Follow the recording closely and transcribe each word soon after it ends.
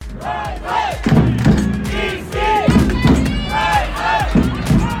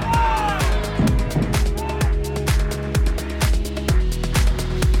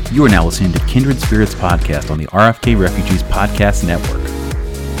You are now listening to Kindred Spirits Podcast on the RFK Refugees Podcast Network.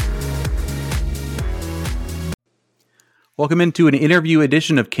 Welcome into an interview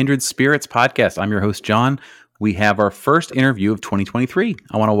edition of Kindred Spirits Podcast. I'm your host, John. We have our first interview of 2023.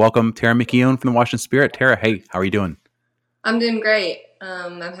 I want to welcome Tara McKeown from the Washington Spirit. Tara, hey, how are you doing? I'm doing great.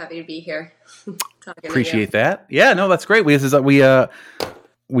 I'm happy to be here. Appreciate that. Yeah, no, that's great.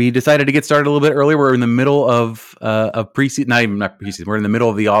 We decided to get started a little bit earlier. We're in the middle of preseason, not preseason. We're in the middle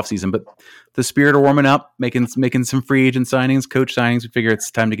of the off season, but the Spirit are warming up, making some free agent signings, coach signings. We figure it's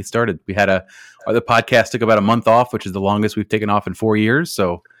time to get started. The podcast took about a month off, which is the longest we've taken off in 4 years.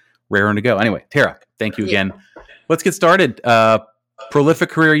 So raring to go. Anyway, Tara, thank you again. Let's get started. Prolific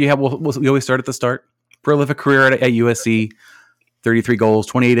career you have. We always start at the start. Prolific career at USC, 33 goals,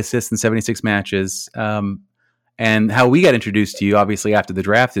 28 assists in 76 matches. And how we got introduced to you, obviously, after the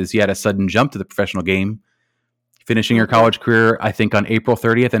draft is you had a sudden jump to the professional game, finishing your college career, I think, on April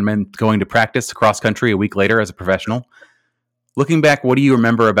 30th, and then going to practice cross country a week later as a professional. Looking back, what do you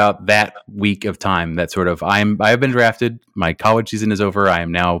remember about that week of time? That sort of, I have been drafted, my college season is over, I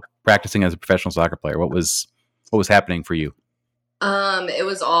am now practicing as a professional soccer player. What was happening for you? It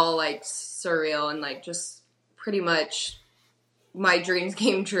was all like surreal and like just pretty much my dreams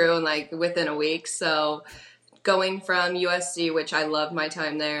came true in like within a week. So going from USC, which I loved my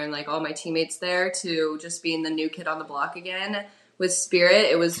time there and like all my teammates there, to just being the new kid on the block again with Spirit,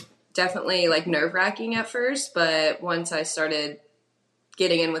 it was definitely like nerve-wracking at first, but once I started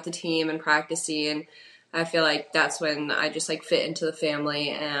getting in with the team and practicing, I feel like that's when I just like fit into the family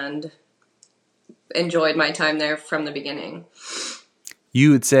and enjoyed my time there from the beginning.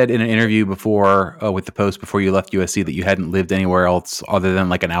 You had said in an interview before with the Post before you left USC that you hadn't lived anywhere else other than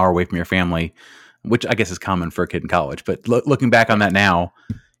like an hour away from your family, which I guess is common for a kid in college. But looking back on that now,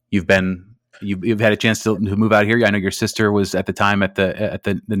 you've had a chance to move out here. I know your sister was at the time at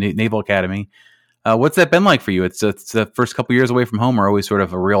the Naval Academy. What's that been like for you? It's the first couple years away from home are always sort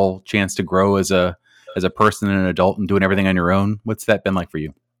of a real chance to grow as a person and an adult and doing everything on your own. What's that been like for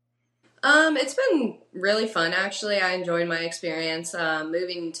you? It's been really fun, actually. I enjoyed my experience.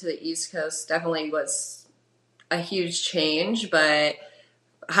 Moving to the East Coast definitely was a huge change, but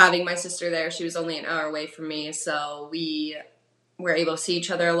having my sister there, she was only an hour away from me, so we were able to see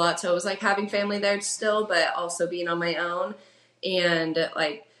each other a lot. So it was like having family there still, but also being on my own. And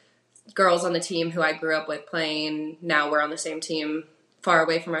like girls on the team who I grew up with playing, now we're on the same team far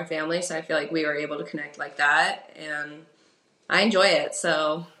away from our family, so I feel like we were able to connect like that, and I enjoy it.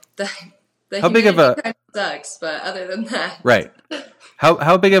 So the how big of a kind of sucks, but other than that, right?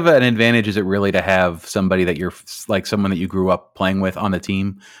 How big of an advantage is it really to have somebody that you're like someone that you grew up playing with on the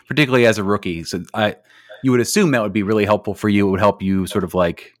team, particularly as a rookie? So you would assume that would be really helpful for you. It would help you sort of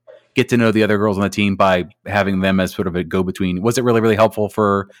like get to know the other girls on the team by having them as sort of a go-between. Was it really, really helpful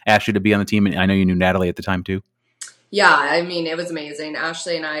for Ashley to be on the team? And I know you knew Natalie at the time too. Yeah, I mean, it was amazing.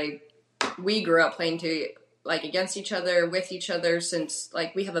 Ashley and we grew up playing like against each other, with each other, since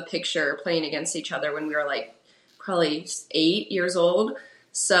like we have a picture playing against each other when we were like probably 8 years old.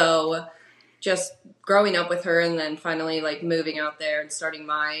 So just growing up with her and then finally like moving out there and starting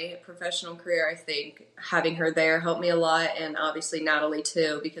my professional career, I think having her there helped me a lot. And obviously Natalie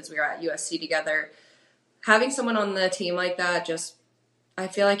too, because we were at USC together. Having someone on the team like that, just, I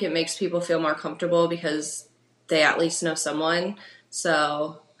feel like it makes people feel more comfortable because they at least know someone.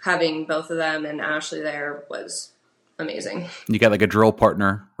 So having both of them and Ashley there was amazing. You got like a drill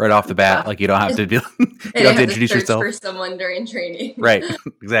partner right off the bat. Yeah. Like you don't have to be, you don't have to introduce yourself for someone during training. Right.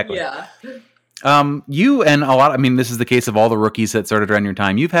 Exactly. Yeah. You and this is the case of all the rookies that started around your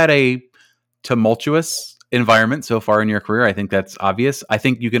time. You've had a tumultuous environment so far in your career. I think that's obvious. I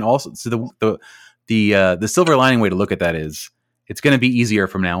think you can also, so the silver lining way to look at that is it's going to be easier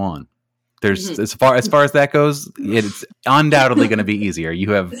from now on. There's as far as that goes, it's undoubtedly going to be easier.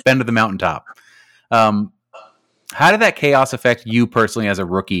 You have been to the mountaintop. How did that chaos affect you personally as a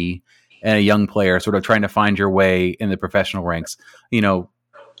rookie and a young player, sort of trying to find your way in the professional ranks? You know,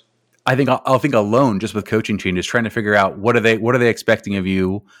 I think I'll think alone just with coaching changes, trying to figure out what are they expecting of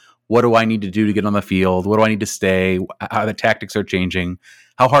you? What do I need to do to get on the field? What do I need to stay? How the tactics are changing?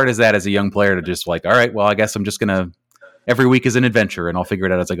 How hard is that as a young player to just like, all right, well, I guess I'm just gonna every week is an adventure and I'll figure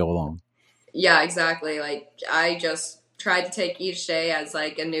it out as I go along. Yeah, exactly. Like I just tried to take each day as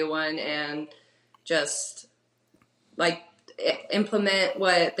like a new one and just like implement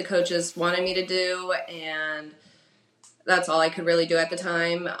what the coaches wanted me to do, and that's all I could really do at the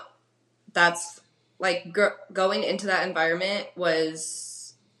time. That's like going into that environment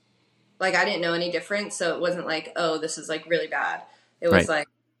was like I didn't know any different, so it wasn't like, oh, this is like really bad. It was like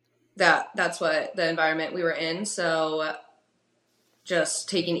that's what the environment we were in. So just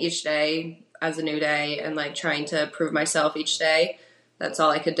taking each day as a new day and like trying to prove myself each day. That's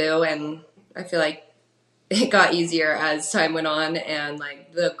all I could do. And I feel like it got easier as time went on, and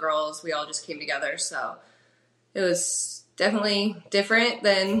like the girls, we all just came together. So it was definitely different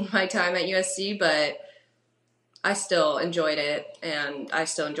than my time at USC, but I still enjoyed it, and I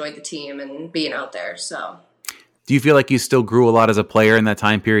still enjoyed the team and being out there. So Do you feel like you still grew a lot as a player in that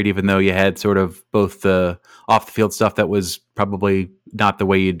time period, even though you had sort of both the off the field stuff that was probably not the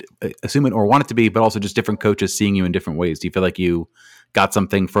way you'd assume it or want it to be, but also just different coaches seeing you in different ways? Do you feel like you got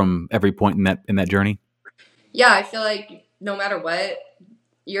something from every point in that journey? yeah, I feel like no matter what,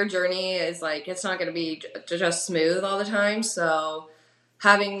 your journey is like, it's not going to be just smooth all the time. So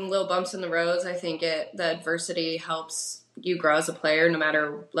having little bumps in the roads, I think the adversity helps you grow as a player, no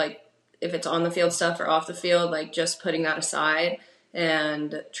matter like if it's on the field stuff or off the field, like just putting that aside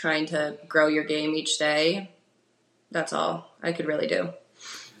and trying to grow your game each day. That's all I could really do.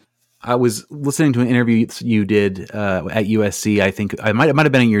 I was listening to an interview you did at USC. I think it might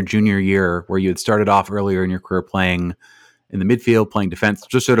have been in your junior year, where you had started off earlier in your career playing in the midfield, playing defense,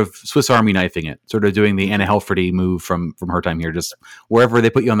 just sort of Swiss Army knifing it, sort of doing the Anna Helferty move from her time here. Just wherever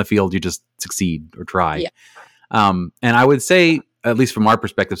they put you on the field, you just succeed or try. Yeah. And I would say, at least from our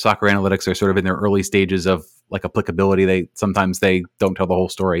perspective, soccer analytics are sort of in their early stages of like applicability. Sometimes they don't tell the whole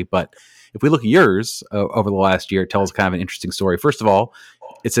story, but if we look at yours over the last year, it tells kind of an interesting story. First of all,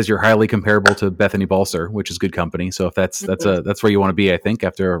 it says you're highly comparable to Bethany Balser, which is good company. So if that's where you want to be, I think,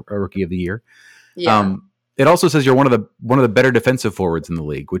 after a rookie of the year. Yeah. It also says you're one of the better defensive forwards in the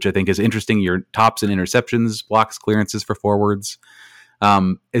league, which I think is interesting. Your tops in interceptions, blocks, clearances for forwards.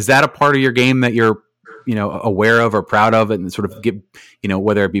 Is that a part of your game that you're aware of or proud of, and sort of get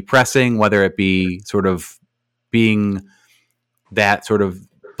whether it be pressing, whether it be sort of being that sort of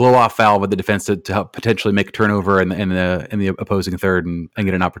blow off valve of the defense to help potentially make a turnover in the opposing third and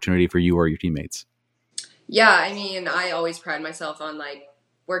get an opportunity for you or your teammates? Yeah, I mean, I always pride myself on like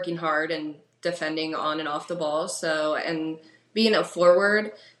working hard and defending on and off the ball. So, and being a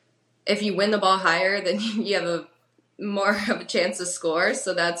forward, if you win the ball higher, then you have a more of a chance to score.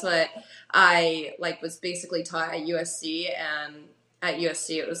 So that's what I like was basically taught at USC, and at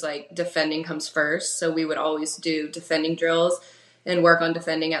USC it was like defending comes first. So we would always do defending drills and work on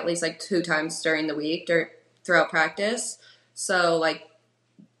defending at least like 2 times during the week or throughout practice. So like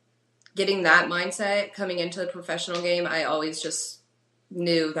getting that mindset coming into the professional game, I always just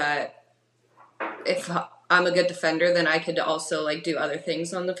knew that if I'm a good defender, then I could also like do other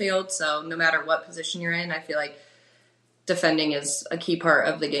things on the field. So no matter what position you're in, I feel like defending is a key part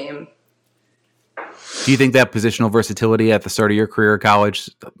of the game. Do you think that positional versatility at the start of your career at college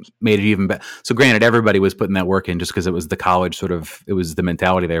made it even better? So granted, everybody was putting that work in just because it was the college it was the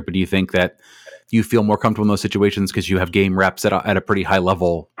mentality there. But do you think that you feel more comfortable in those situations because you have game reps at a pretty high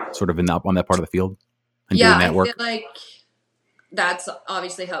level sort of on that part of the field and doing that work? I feel like that's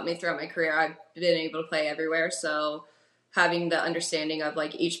obviously helped me throughout my career. I've been able to play everywhere. So having the understanding of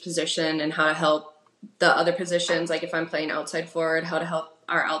like each position and how to help the other positions, like if I'm playing outside forward, how to help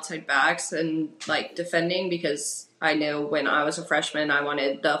our outside backs and like defending, because I knew when I was a freshman, I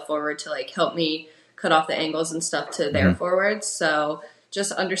wanted the forward to like help me cut off the angles and stuff to their forwards. So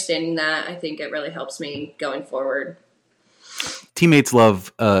just understanding that, I think it really helps me going forward. Teammates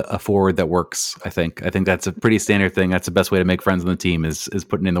love a forward that works. I think that's a pretty standard thing. That's the best way to make friends on the team is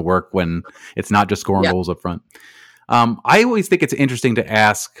putting in the work when it's not just scoring goals up front. I always think it's interesting to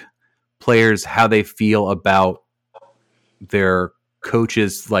ask players how they feel about their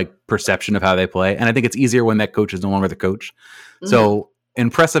coach's like perception of how they play. And I think it's easier when that coach is no longer the coach. Mm-hmm. So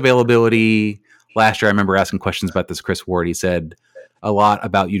in press availability last year, I remember asking questions about this Chris Ward. He said a lot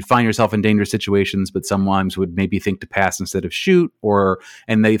about you'd find yourself in dangerous situations, but sometimes would maybe think to pass instead of shoot,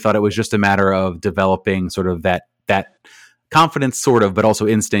 and they thought it was just a matter of developing sort of that confidence sort of, but also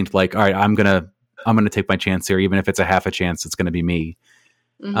instinct. Like, all right, I'm going to take my chance here. Even if it's a half a chance, it's going to be me.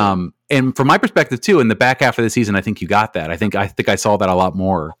 Mm-hmm. And from my perspective too, in the back half of the season, I think you got that. I think I saw that a lot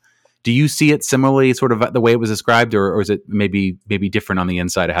more. Do you see it similarly, sort of the way it was described, or is it maybe different on the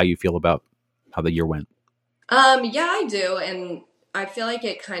inside of how you feel about how the year went? Yeah, I do. And I feel like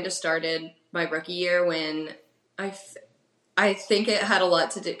it kind of started my rookie year when I think it had a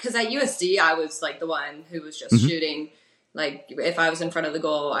lot to do, because at USD, I was like the one who was just shooting. Like if I was in front of the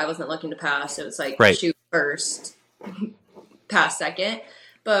goal, I wasn't looking to pass. It was like shoot first, pass second.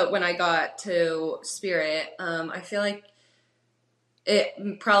 But when I got to Spirit, I feel like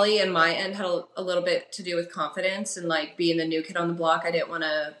it probably in my end had a little bit to do with confidence and like being the new kid on the block. I didn't want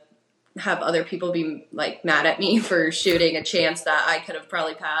to have other people be like mad at me for shooting a chance that I could have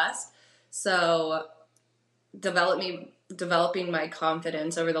probably passed. So developed me developing my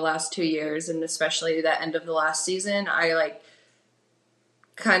confidence over the last 2 years, and especially the end of the last season, I like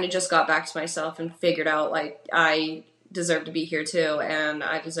kind of just got back to myself and figured out like I deserve to be here too, and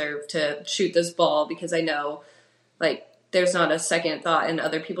I deserve to shoot this ball because I know like there's not a second thought in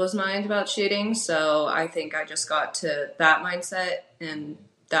other people's mind about shooting. So I think I just got to that mindset, and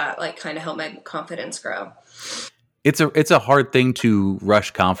that like kind of helped my confidence grow. It's a hard thing to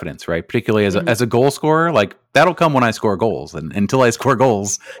rush confidence, right? Particularly as a goal scorer, like that'll come when I score goals, and until I score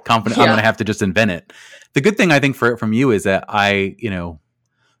goals, I'm going to have to just invent it. The good thing I think from you is that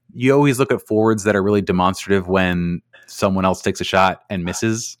you always look at forwards that are really demonstrative when someone else takes a shot and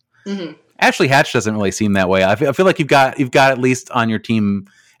misses. Mm-hmm. Ashley Hatch doesn't really seem that way. I feel like you've got at least on your team,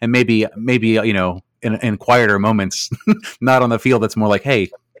 and maybe in quieter moments, not on the field. It's more like, hey,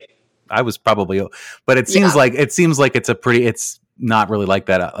 I was probably, but it seems like it's not really like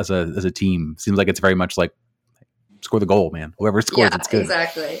that as a team. It seems like it's very much like score the goal, man. Whoever scores, it's good.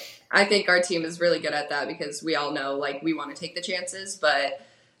 Exactly. I think our team is really good at that because we all know like we want to take the chances, but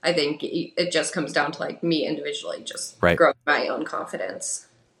I think it just comes down to like me individually just growing my own confidence.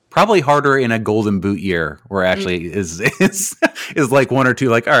 Probably harder in a golden boot year where actually is like one or two,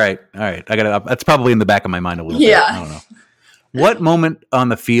 like, all right. That's probably in the back of my mind a little bit. I don't know. What moment on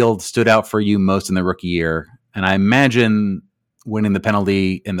the field stood out for you most in the rookie year? And I imagine winning the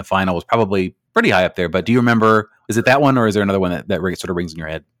penalty in the final was probably pretty high up there, but do you remember, is it that one or is there another one that sort of rings in your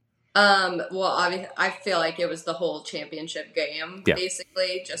head? Well, I feel like it was the whole championship game,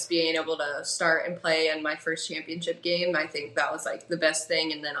 basically, just being able to start and play in my first championship game. I think that was like the best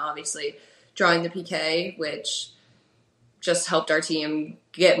thing. And then obviously drawing the PK, which just helped our team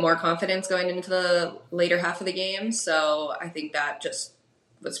get more confidence going into the later half of the game. So I think that just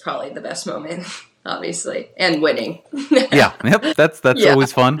was probably the best moment, obviously, and winning. That's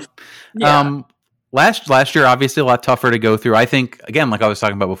always fun. Yeah. Last year, obviously, a lot tougher to go through. I think, again, like I was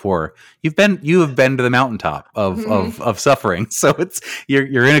talking about before, you have been to the mountaintop of suffering. So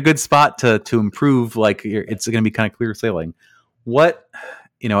you're in a good spot to improve. Like it's going to be kind of clear sailing.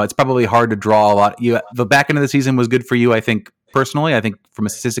 It's probably hard to draw a lot. The back end of the season was good for you, I think, personally. I think from a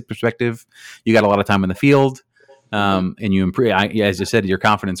statistic perspective, you got a lot of time in the field, and you improve. As you said, your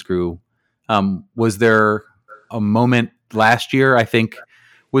confidence grew. Was there a moment last year? I think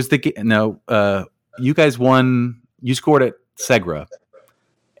was you guys won. You scored at Segra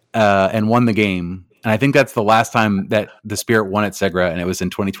and won the game. And I think that's the last time that the Spirit won at Segra, and it was in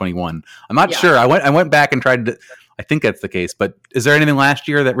 2021. I'm not sure. I went back and tried to. I think that's the case. But is there anything last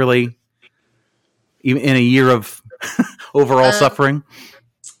year that really, even in a year of overall suffering?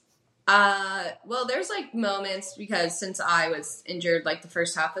 Well, there's like moments because since I was injured like the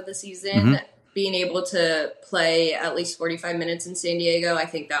first half of the season, being able to play at least 45 minutes in San Diego, I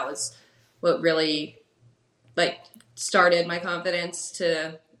think that was what really like started my confidence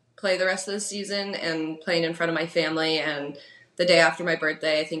to play the rest of the season and playing in front of my family. And the day after my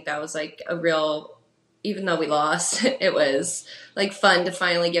birthday, I think that was like a real, even though we lost, it was like fun to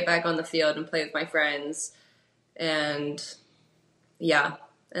finally get back on the field and play with my friends. And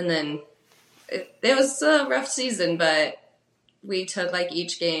and then it was a rough season, but we took like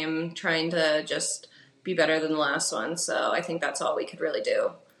each game trying to just be better than the last one. So I think that's all we could really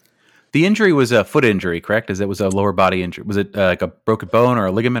do. The injury was a foot injury, correct? It was a lower body injury. Was it like a broken bone or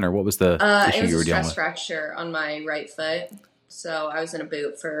a ligament, or what was the issue you were dealing with? It was a stress fracture on my right foot. So I was in a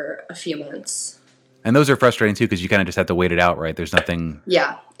boot for a few months. And those are frustrating too, because you kind of just have to wait it out, right? There's nothing.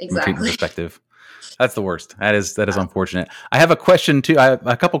 Yeah, exactly. From a treatment perspective. That's the worst. That is unfortunate. I have a question too. I have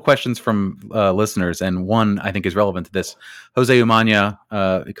a couple questions from listeners, and one I think is relevant to this. Jose Umania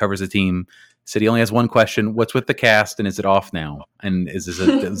covers the team. Said he only has one question: what's with the cast, and is it off now? And is this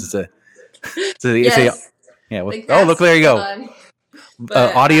a yes. Look, there you go.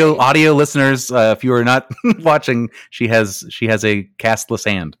 Audio listeners, if you are not watching, she has a castless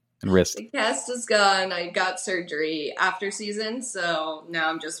hand and wrist. The cast is gone. I got surgery after season, so now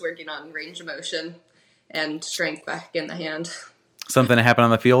I'm just working on range of motion and strength back in the hand. Something that happened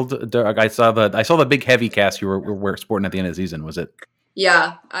on the field. I saw the big heavy cast you were sporting at the end of the season. Was it?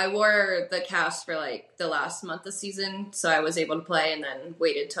 Yeah, I wore the cast for like the last month of season, so I was able to play and then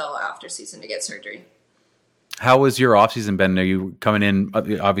waited till after season to get surgery. How was your off season, Ben? Are you coming in?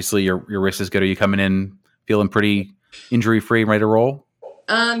 Obviously, your wrist is good. Are you coming in feeling pretty injury free and ready to roll?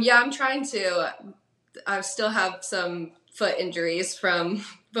 Yeah, I'm trying to. I still have some foot injuries from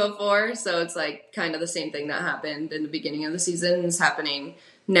before, so it's like kind of the same thing that happened in the beginning of the season is happening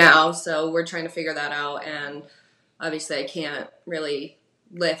now. So we're trying to figure that out, and obviously I can't really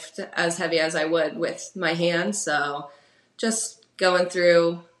lift as heavy as I would with my hands. So just going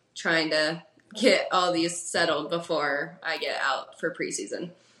through trying to get all these settled before I get out for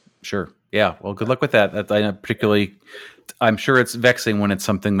preseason. Sure. Yeah. Well, good luck with that. I particularly, I'm sure it's vexing when it's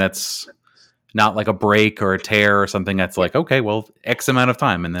something that's not like a break or a tear or something that's like, okay, well, X amount of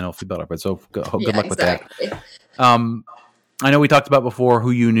time and then it'll feel better. But so good luck with that. I know we talked about before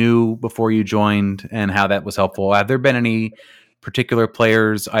who you knew before you joined and how that was helpful. Have there been any particular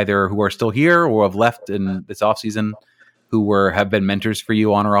players either who are still here or have left in this offseason who have been mentors for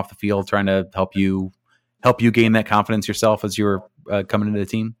you on or off the field, trying to help you gain that confidence yourself as you're coming into the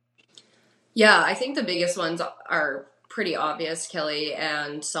team? Yeah, I think the biggest ones are pretty obvious, Kelly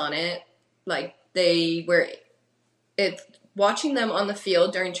and Sonnet. Like watching them on the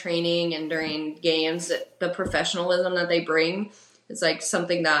field during training and during games, the professionalism that they bring is like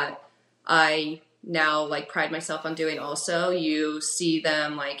something that I now like pride myself on doing also. You see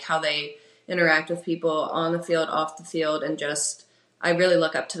them like how they interact with people on the field, off the field, and just I really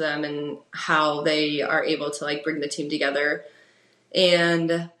look up to them and how they are able to like bring the team together.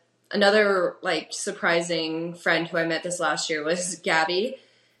 And another like surprising friend who I met this last year was Gabby,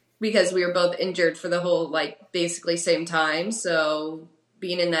 because we were both injured for the whole, like, basically same time. So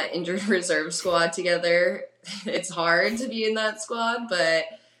being in that injured reserve squad together, it's hard to be in that squad. But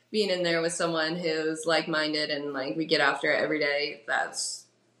being in there with someone who's like-minded and, like, we get after it every day,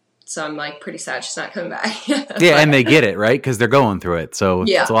 so I'm, like, pretty sad she's not coming back. Yeah, and they get it, right? Because they're going through it. So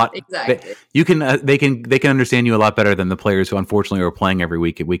yeah, it's a lot. Exactly. They can understand you a lot better than the players who unfortunately are playing every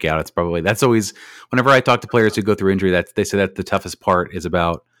week out. That's always, whenever I talk to players who go through injury, they say that the toughest part is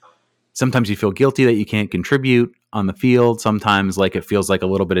about, sometimes you feel guilty that you can't contribute on the field. Sometimes like it feels like a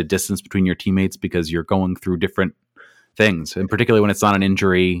little bit of distance between your teammates because you're going through different things. And particularly when it's not an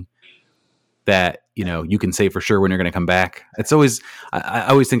injury that, you can say for sure when you're going to come back. It's always, I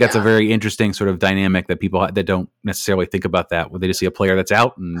always think that's a very interesting sort of dynamic that people that don't necessarily think about that, where they just see a player that's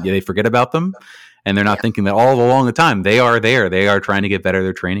out and they forget about them. And they're not thinking that all along the time they are there. They are trying to get better.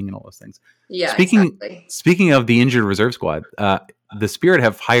 They're training and all those things. Yeah. Speaking of the injured reserve squad, the Spirit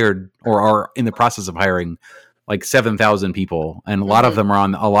have hired or are in the process of hiring like 7,000 people, and a lot of them are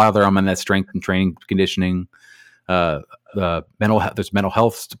on on that strength and training, conditioning, there's mental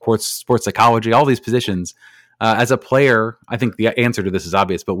health, sports psychology, all these positions. As a player, I think the answer to this is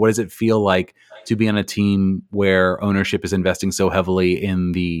obvious, but what does it feel like to be on a team where ownership is investing so heavily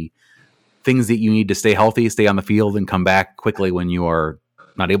in the things that you need to stay healthy, stay on the field, and come back quickly when you are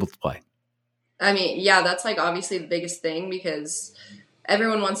not able to play? I mean, yeah, that's like obviously the biggest thing because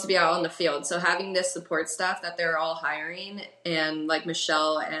everyone wants to be out on the field. So having this support staff that they're all hiring, and like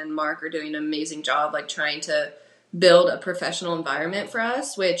Michelle and Mark are doing an amazing job, like trying to build a professional environment for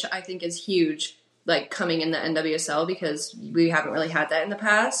us, which I think is huge, like coming in the NWSL, because we haven't really had that in the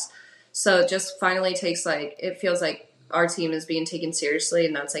past. So it just finally takes it feels like our team is being taken seriously,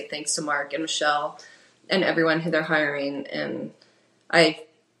 and that's like thanks to Mark and Michelle and everyone who they're hiring. And I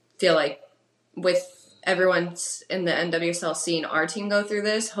feel like with everyone in the NWSL seeing our team go through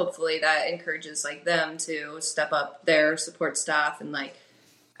this, hopefully that encourages like them to step up their support staff and like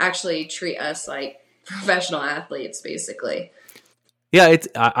actually treat us like professional athletes, basically. Yeah,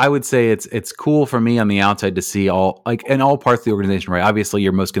 I would say it's cool for me on the outside to see all in all parts of the organization, right? Obviously,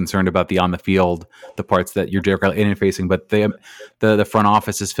 you're most concerned about the on the field, the parts that you're directly interfacing, but the front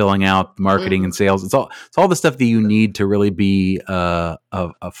office is filling out marketing and sales. It's all the stuff that you need to really be a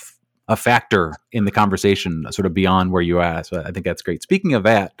factor in the conversation, sort of beyond where you're at. So I think that's great. Speaking of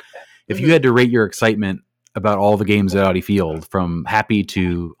that, if you had to rate your excitement about all the games at Audi Field, from happy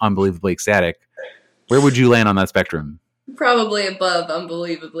to unbelievably ecstatic, where would you land on that spectrum? Probably above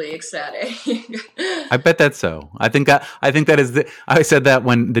unbelievably ecstatic. I bet that's so. I think that is I said that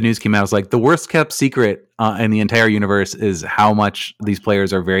when the news came out. I was like, the worst kept secret in the entire universe is how much these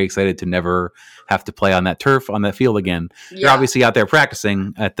players are very excited to never have to play on that turf, on that field again. Yeah. You're obviously out there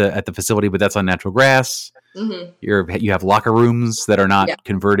practicing at the facility, but that's on natural grass. Mm-hmm. You have locker rooms that are not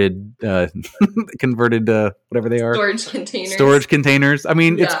converted whatever they are, storage containers. I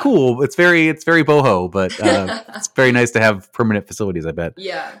mean, it's cool. It's very boho, but it's very nice to have permanent facilities, I bet.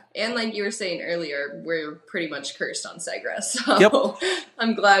 Yeah, and like you were saying earlier, we're pretty much cursed on Segra, so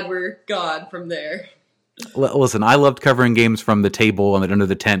I'm glad we're gone from there. Listen, I loved covering games from the table and under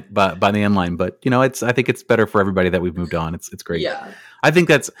the tent by the end line, but I think it's better for everybody that we've moved on. It's great. Yeah, I think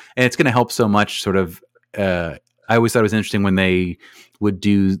it's going to help so much. Sort of, I always thought it was interesting when they would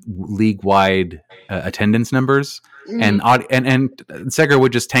do league-wide attendance numbers, and Segra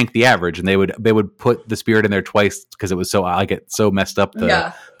would just tank the average, and they would put the Spirit in there twice because it was so messed up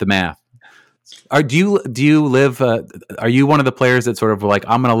the math. Do you live? Are you one of the players that sort of like,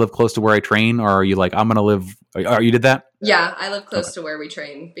 I'm going to live close to where I train, or are you like, I'm going to live? You did that? Yeah, I live close to where we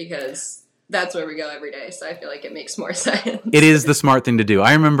train because that's where we go every day. So I feel like it makes more sense. It is the smart thing to do.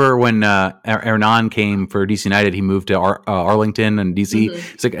 I remember when Hernan came for DC United, he moved to Arlington and DC.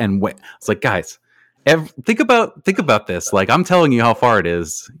 Mm-hmm. It's like, guys, think about this. Like, I'm telling you how far it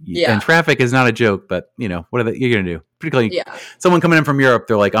is, and traffic is not a joke. But what are you're gonna do? Particularly, someone coming in from Europe,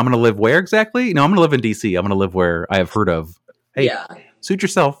 they're like, I'm gonna live where exactly? No, I'm gonna live in DC. I'm gonna live where I have heard of. Hey, suit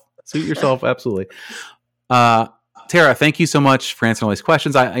yourself. Suit yourself. Absolutely. Tara, thank you so much for answering all these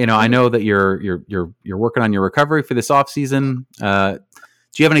questions. I know that you're working on your recovery for this off season. Do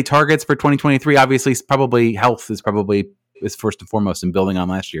you have any targets for 2023? Obviously, probably health is first and foremost in building on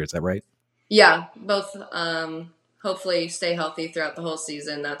last year. Is that right? Yeah, both. Hopefully, stay healthy throughout the whole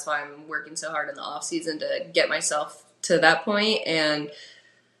season. That's why I'm working so hard in the off season to get myself to that point, and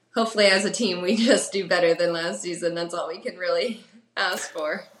hopefully, as a team, we just do better than last season. That's all we can really ask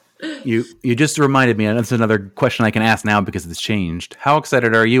for. You just reminded me, and that's another question I can ask now because it's changed. How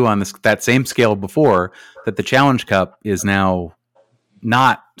excited are you on that same scale before that the Challenge Cup is now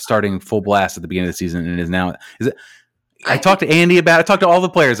not starting full blast at the beginning of the season and is it? I talked to Andy about it. I talked to all the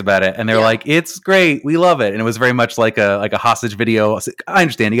players about it, and they're like, "It's great, we love it." And it was very much like a hostage video. I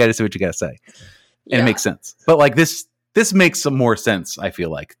understand. You got to say what you got to say, and it makes sense. But like this makes some more sense. I feel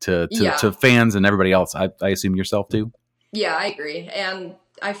like to fans and everybody else. I assume yourself too. Yeah, I agree, and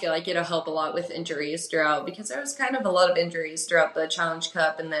I feel like it'll help a lot with injuries throughout, because there was kind of a lot of injuries throughout the Challenge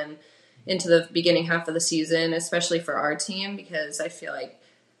Cup and then into the beginning half of the season, especially for our team, because I feel like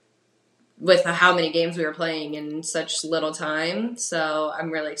with how many games we were playing in such little time. So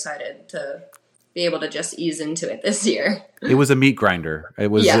I'm really excited to be able to just ease into it this year. It was a meat grinder. It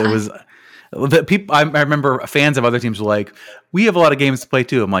was the people. I remember fans of other teams were like, "We have a lot of games to play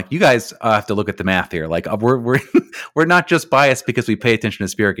too." I'm like, "You guys have to look at the math here. Like, we're not just biased because we pay attention to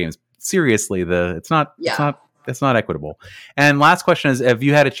Spirit games. Seriously, it's not equitable." And last question is: have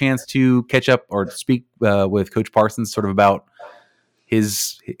you had a chance to catch up or speak with Coach Parsons, sort of about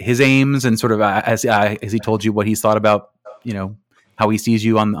his aims and sort of has he told you what he's thought about how he sees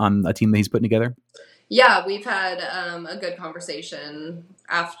you on a team that he's putting together? Yeah, we've had a good conversation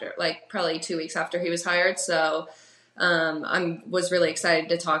after, like, probably 2 weeks after he was hired. So I was really excited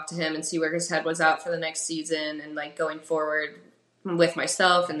to talk to him and see where his head was at for the next season and like going forward with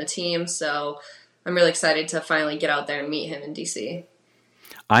myself and the team. So I'm really excited to finally get out there and meet him in DC.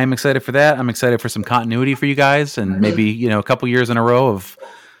 I'm excited for that. I'm excited for some continuity for you guys, and maybe a couple years in a row of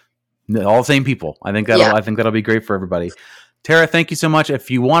all the same people. I think that'll be great for everybody. Tara, thank you so much.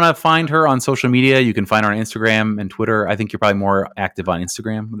 If you want to find her on social media, you can find her on Instagram and Twitter. I think you're probably more active on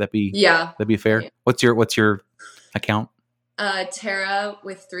Instagram. Would that be fair? Yeah. What's your account? Tara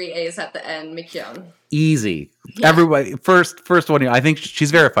with 3 A's at the end, McKeown. Easy. Yeah. Everybody, first one. I think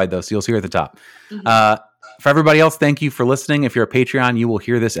she's verified though, so you'll see her at the top. For everybody else, thank you for listening. If you're a Patreon, you will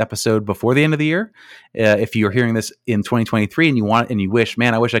hear this episode before the end of the year. If you're hearing this in 2023 and you wish,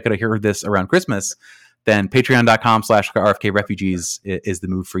 man, I wish I could have heard this around Christmas, then patreon.com/RFK Refugees is the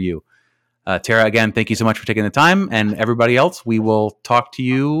move for you. Tara, again, thank you so much for taking the time. And everybody else, we will talk to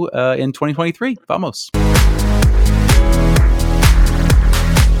you in 2023. Vamos.